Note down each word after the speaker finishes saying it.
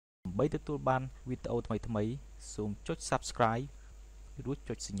ដើម្បីទទួលបានវីដេអូថ្មីៗសូមចុច Subscribe រួច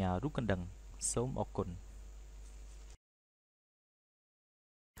ចុចសញ្ញារូបកណ្ដឹងសូមអរគុណ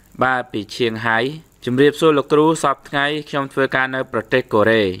បាទពីឈៀងហៃជំរាបសួរលោកគ្រូសពថ្ងៃខ្ញុំធ្វើការនៅប្រទេសកូ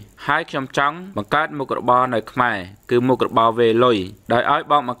រ៉េហើយខ្ញុំចង់បង្កើតមុខរបរនៅខ្មែរគឺមុខរបរវេលុយដោយឲ្យ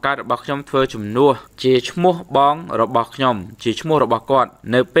បងបង្កើតរបស់ខ្ញុំធ្វើជំនួសជាឈ្មោះបងរបស់ខ្ញុំជាឈ្មោះរបស់គាត់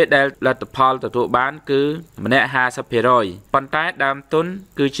នៅពេលដែលលទ្ធផលទទួលបានគឺម្នាក់ 50% ប៉ុន្តែដើមទុន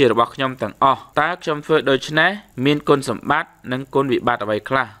គឺជារបស់ខ្ញុំទាំងអស់តើខ្ញុំធ្វើដូច្នេះមានគុណសម្បត្តិនិងគុណវិបត្តិអ្វី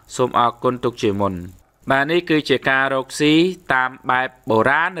ខ្លះសូមអរគុណទុកជាមុនបាទនេះគឺជាការរកស៊ីតាមបែបបុ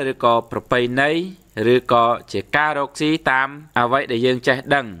រាណឬក៏ប្រពៃណីឬក៏ជាការរកស៊ីតាមអ្វីដែលយើងចេះ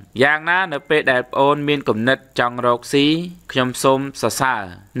ដឹងយ៉ាងណានៅពេលដែលប្អូនមានគំនិតចង់រកស៊ីខ្ញុំសូមសរសើរ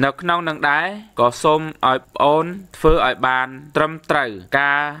នៅក្នុងនឹងដែរក៏សូមឲ្យប្អូនធ្វើឲ្យបានត្រឹមត្រូវ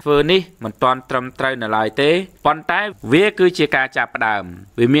ការធ្វើនេះមិនទាន់ត្រឹមត្រូវនៅឡើយទេប៉ុន្តែវាគឺជាការចាប់ផ្ដើម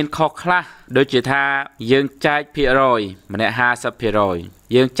វាមានខុសខ្លះដូចជាថាយើងចែកភាគរយម្នាក់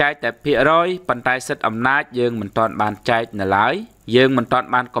 50% យើងចែកតែភាគរយប៉ុន្តែសិទ្ធិអំណាចយើងមិនទាន់បានចែកនៅឡើយយើងមិនទាន់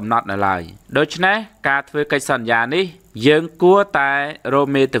បានកំណត់នៅឡើយដូច្នេះការធ្វើកិច្ចសន្យានេះយើងគួរតែរក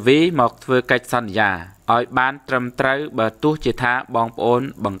មេធាវីមកធ្វើកិច្ចសន្យាឲ្យបានត្រឹមត្រូវបើទោះជាថាបងប្អូន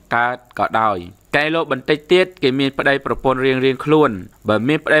បង្កើតក៏ដោយកែលោកបន្តិចទៀតគេមានប្តីប្រពន្ធរៀងៗខ្លួនបើ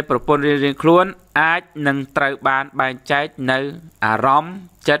មានប្តីប្រពន្ធរៀងៗខ្លួនអាចនឹងត្រូវបានបែងចែកនៅអារម្មណ៍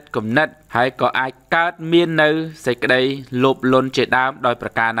ចិត្តគំនិតហើយក៏អាចកើតមាននៅសេចក្តីលោភលន់ជាដើមដោយប្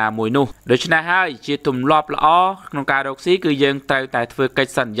រការណាមួយនោះដូច្នេះហើយជាទម្លាប់ល្អក្នុងការរកស៊ីគឺយើងត្រូវតែធ្វើកិច្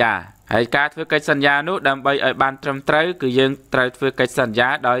ចសន្យាហើយការធ្វើកិច្ចសន្យានោះដើម្បីឲ្យបានត្រឹមត្រូវគឺយើងត្រូវធ្វើកិច្ចសន្យា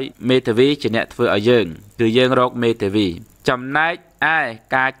ដោយមេធាវីជាអ្នកធ្វើឲ្យយើងគឺយើងរកមេធាវីចំណែកឯ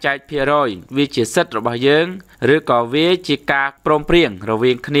ការចែកភាគរយវាជាសិទ្ធិរបស់យើងឬក៏វាជាការព្រមព្រៀងរ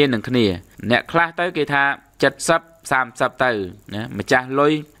វាងគ្នានឹងគ្នាអ្នកខ្លះទៅគេថា70-30ទៅណាម្ចាស់លុ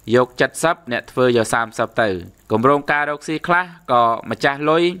យយក70អ្នកធ្វើយក30ទៅគម្រោងការរកស៊ីខ្លះក៏ម្ចាស់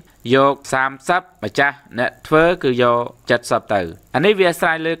លុយយក30ម្ចាស់អ្នកធ្វើគឺយក70ទៅអានេះវាអាស្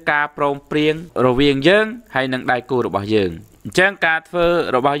រ័យលើការព្រមព្រៀងរវាងយើងហើយនឹងដៃគូរបស់យើងអញ្ចឹងការធ្វើ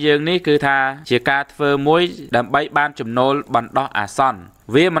របស់យើងនេះគឺថាជាការធ្វើមួយដើម្បីបានចំណូលបណ្ដោះអាសន្ន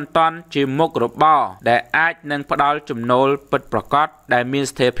វាមិនតាន់ជាមុខរបរដែលអាចនឹងផ្ដល់ចំណូលពិតប្រាកដដែលមាន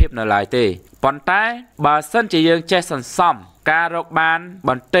ស្ថិរភាពនៅឡើយទេប៉ុន្តែបើសិនជាយើងចេះសន្សំការរកបាន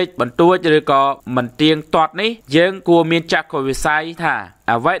បន្តិចបន្តួចឬក៏មិនទៀងទាត់នេះយើងគួរមានចក្ខុវិស័យថា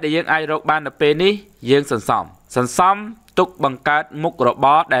អ្វីដែលយើងអាចរកបាននៅពេលនេះយើងសន្សំទុកបង្កើតមុខរប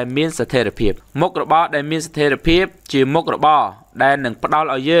រដែលមានស្ថិរភាពមុខរបរដែលមានស្ថិរភាពជាមុខរបរដែលនឹងផ្ដល់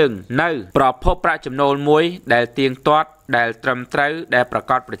ឲ្យយើងនៅប្រភពប្រាក់ចំណូលមួយដែលទៀងទាត់ដែលត្រឹមត្រូវដែលប្រ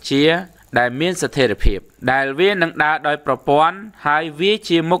កបប្រជាដែលមានស្ថិរភាពដែលវានឹងដើរដោយប្រព័ន្ធហើយវា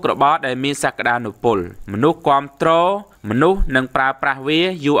ជាមុខរបរដែលមានសក្តានុពលមនុស្សគាំទ្រមនុស្សនឹងប្រើប្រាស់វា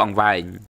យូរអង្វែង